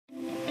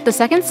The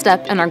second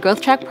step in our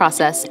growth track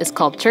process is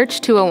called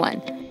Church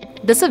 201.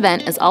 This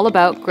event is all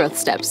about growth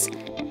steps.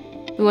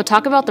 We will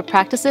talk about the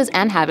practices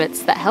and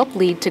habits that help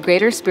lead to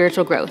greater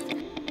spiritual growth.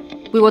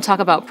 We will talk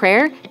about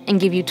prayer and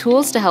give you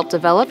tools to help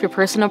develop your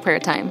personal prayer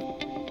time.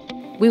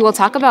 We will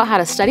talk about how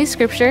to study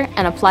Scripture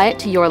and apply it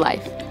to your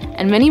life,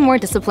 and many more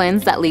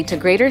disciplines that lead to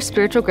greater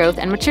spiritual growth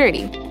and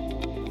maturity.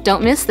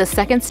 Don't miss the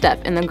second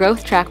step in the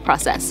growth track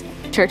process,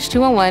 Church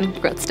 201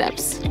 Growth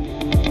Steps.